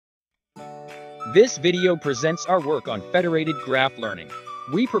This video presents our work on federated graph learning.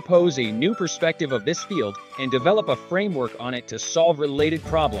 We propose a new perspective of this field and develop a framework on it to solve related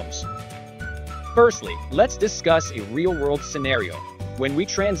problems. Firstly, let's discuss a real-world scenario. When we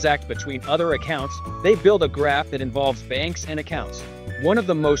transact between other accounts, they build a graph that involves banks and accounts. One of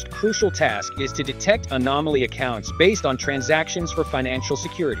the most crucial tasks is to detect anomaly accounts based on transactions for financial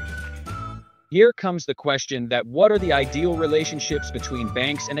security. Here comes the question that what are the ideal relationships between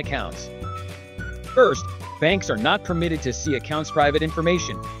banks and accounts? First, banks are not permitted to see accounts' private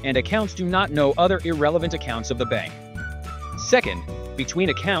information, and accounts do not know other irrelevant accounts of the bank. Second, between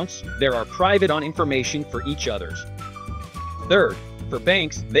accounts, there are private on information for each others. Third, for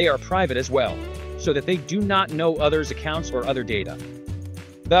banks, they are private as well, so that they do not know others' accounts or other data.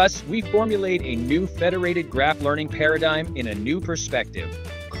 Thus, we formulate a new federated graph learning paradigm in a new perspective: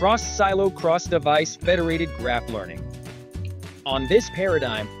 cross-silo, cross-device federated graph learning. On this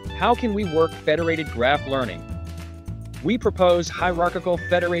paradigm, how can we work federated graph learning? We propose hierarchical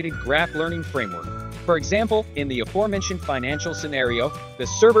federated graph learning framework. For example, in the aforementioned financial scenario, the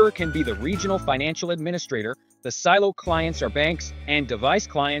server can be the regional financial administrator, the silo clients are banks, and device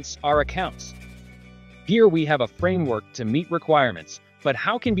clients are accounts. Here we have a framework to meet requirements, but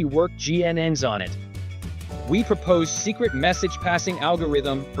how can we work GNNs on it? We propose secret message passing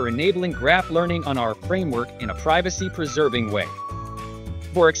algorithm for enabling graph learning on our framework in a privacy-preserving way.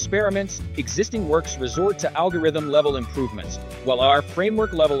 For experiments, existing works resort to algorithm-level improvements, while our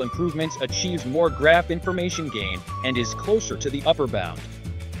framework-level improvements achieves more graph information gain and is closer to the upper bound.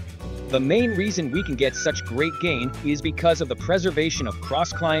 The main reason we can get such great gain is because of the preservation of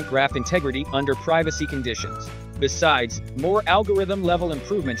cross-client graph integrity under privacy conditions. Besides, more algorithm-level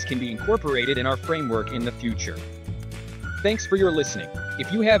improvements can be incorporated in our framework in the future. Thanks for your listening. If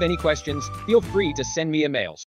you have any questions, feel free to send me a mail.